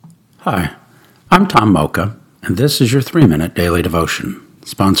Hi, I'm Tom Mocha, and this is your 3-minute daily devotion,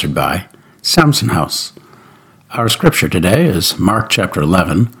 sponsored by Samson House. Our scripture today is Mark chapter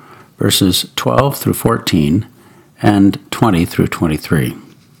 11, verses 12 through 14 and 20 through 23.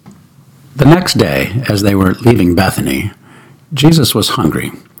 The next day, as they were leaving Bethany, Jesus was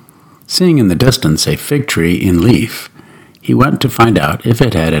hungry. Seeing in the distance a fig tree in leaf, he went to find out if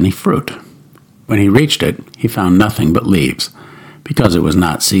it had any fruit. When he reached it, he found nothing but leaves, because it was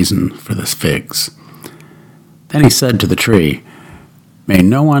not season for the figs. Then he said to the tree, "May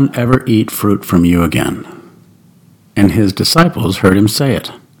no one ever eat fruit from you again." And his disciples heard him say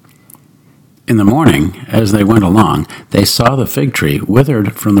it. In the morning, as they went along, they saw the fig tree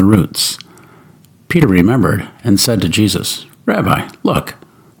withered from the roots. Peter remembered and said to Jesus, "Rabbi, look,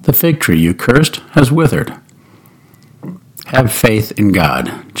 the fig tree you cursed has withered." "Have faith in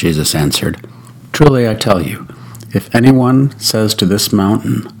God," Jesus answered. "Truly I tell you, if anyone says to this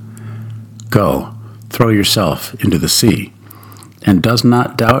mountain, 'Go, throw yourself into the sea,' and does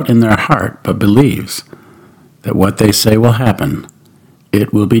not doubt in their heart, but believes that what they say will happen,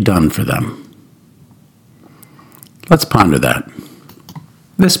 it will be done for them." Let's ponder that.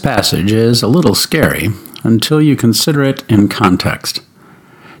 This passage is a little scary until you consider it in context.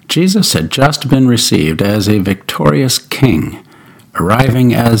 Jesus had just been received as a victorious king,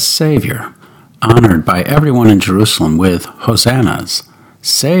 arriving as Savior, honored by everyone in Jerusalem with hosannas,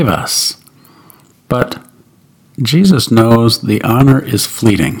 "Save us!" But Jesus knows the honor is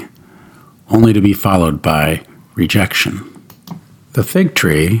fleeting, only to be followed by rejection. The fig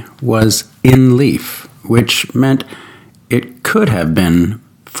tree was in leaf, which meant it could have been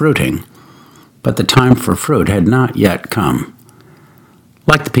fruiting, but the time for fruit had not yet come.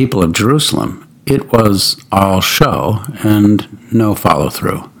 Like the people of Jerusalem, it was all show and no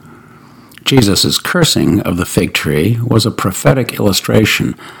follow-through. Jesus' cursing of the fig tree was a prophetic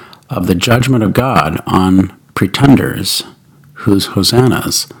illustration of the judgment of God on pretenders whose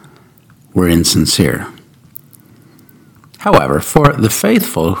hosannas were insincere. However, for the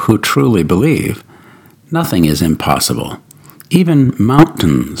faithful who truly believe, nothing is impossible. Even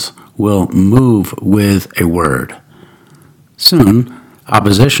mountains will move with a word. Soon,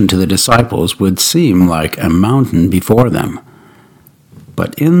 opposition to the disciples would seem like a mountain before them.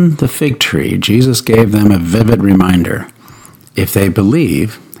 But in the fig tree, Jesus gave them a vivid reminder. If they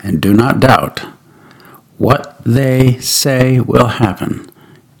believe and do not doubt, what they say will happen,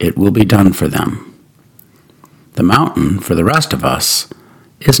 it will be done for them. The mountain, for the rest of us,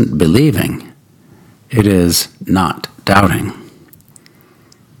 isn't believing. It is not doubting.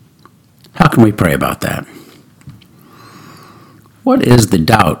 How can we pray about that? What is the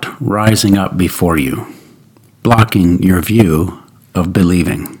doubt rising up before you, blocking your view of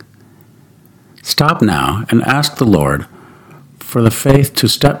believing? Stop now and ask the Lord for the faith to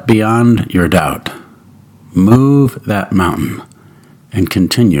step beyond your doubt, move that mountain, and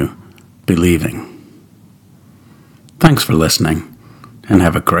continue believing. Thanks for listening, and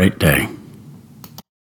have a great day.